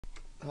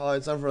Hi,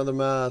 it's time for another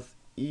math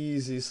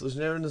easy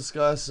solution. Here to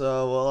discuss,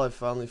 well, I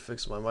finally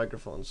fixed my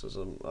microphone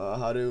system.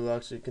 How to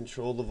actually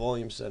control the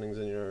volume settings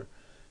in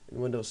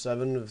Windows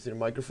 7 with your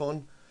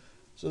microphone.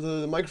 So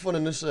the microphone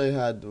initially I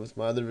had with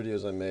my other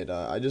videos I made,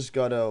 I just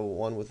got a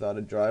one without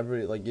a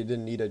driver. Like you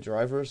didn't need a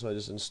driver, so I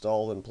just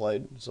installed and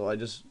played. So I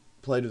just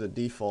played with the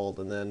default,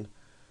 and then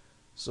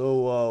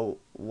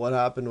what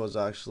happened was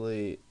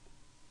actually,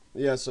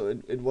 yeah. So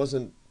it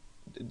wasn't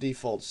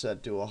default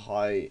set to a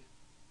high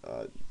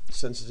uh,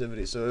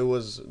 sensitivity. So it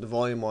was the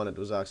volume on it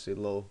was actually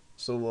low.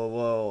 So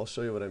I'll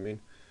show you what I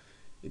mean.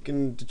 You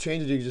can to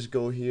change it. You can just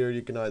go here.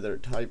 You can either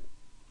type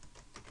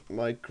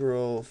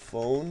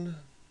microphone,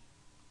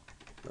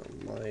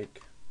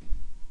 mic,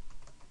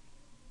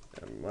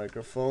 and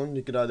microphone.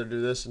 You could either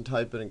do this and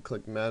type it and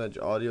click manage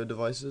audio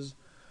devices,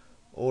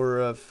 or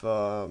if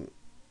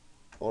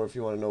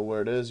you want to know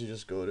where it is, you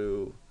just go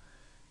to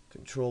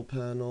control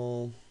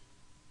panel.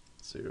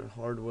 So your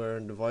hardware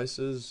and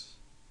devices,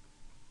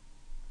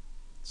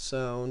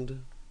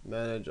 sound,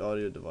 manage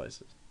audio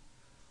devices.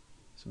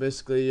 So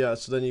basically, yeah,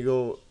 so then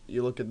you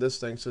look at this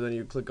thing, so then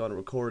you click on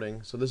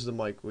recording. So this is the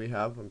mic we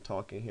have, I'm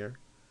talking here.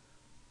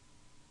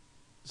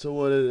 So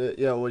what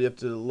you have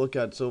to look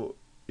at, so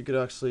you could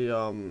actually,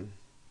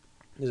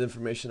 there's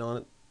information on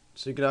it.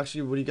 So you could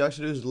actually, what you can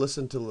actually do is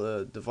listen to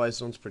the device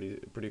sounds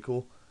pretty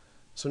cool.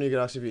 So when you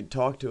could actually, if you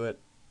talk to it,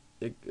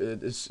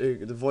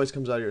 the voice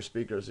comes out of your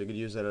speaker, so you could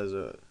use that as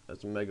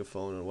a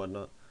megaphone and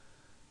whatnot.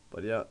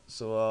 But yeah,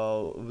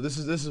 so this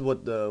is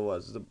what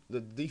the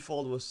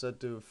default was set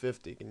to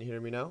 50. Can you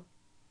hear me now?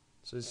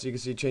 So as you can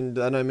see, change,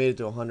 and I made it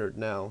to 100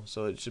 now,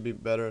 so it should be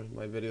better.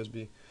 My videos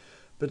be a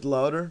bit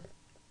louder.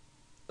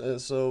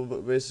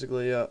 But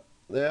basically, yeah.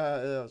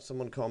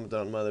 Someone commented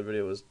on my other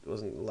video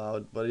wasn't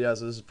loud, but yeah.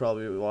 So this is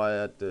probably why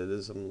I had to,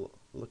 this. I'm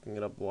looking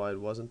it up why it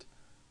wasn't.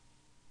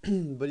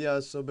 But yeah,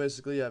 so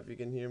basically, yeah. If you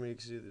can hear me, you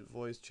can see the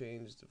voice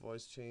change. The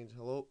voice change.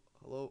 Hello,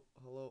 hello,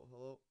 hello,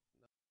 hello.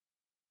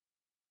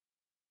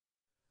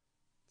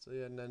 So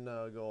yeah, and then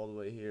go all the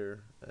way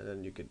here, and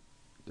then you could.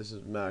 This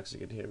is max. You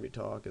can hear me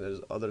talk, and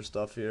there's other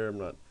stuff here. I'm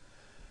not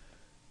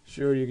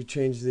sure. You could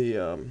change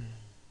the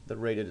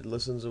rate it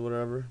listens or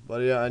whatever.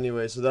 But yeah,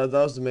 anyway, so that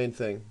was the main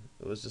thing.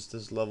 It was just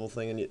this level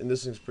thing, and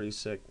this thing's pretty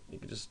sick. You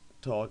could just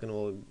talk,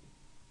 and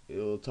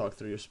it'll talk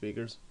through your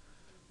speakers.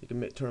 You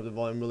can turn up the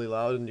volume really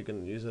loud, and you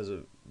can use it as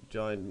a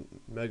giant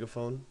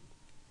megaphone.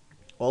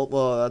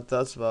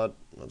 That's about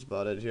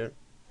it here.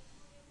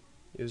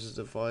 Uses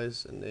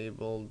device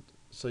enabled.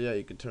 So yeah,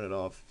 you can turn it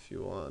off if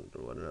you want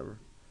or whatever.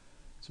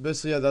 So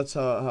basically, yeah, that's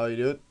how you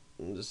do it.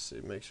 And just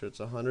make sure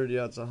it's 100.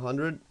 Yeah, it's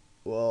 100.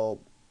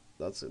 Well,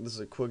 this is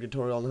a quick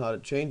tutorial on how to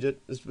change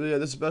it. This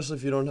especially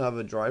if you don't have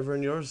a driver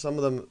in yours. Some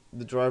of them,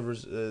 the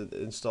drivers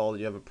installed.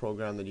 You have a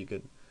program that you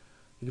could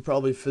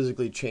probably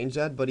physically change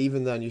that. But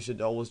even then, you should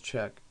always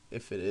check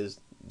if it is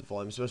the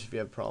volume, especially if you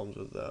have problems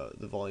with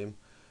the volume.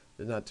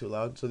 It's not too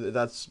loud. So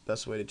that's the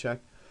best way to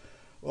check.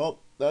 Well,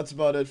 that's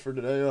about it for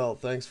today. Well,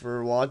 thanks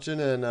for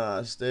watching,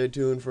 and stay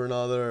tuned for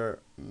another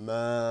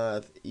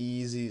math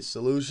easy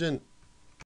solution.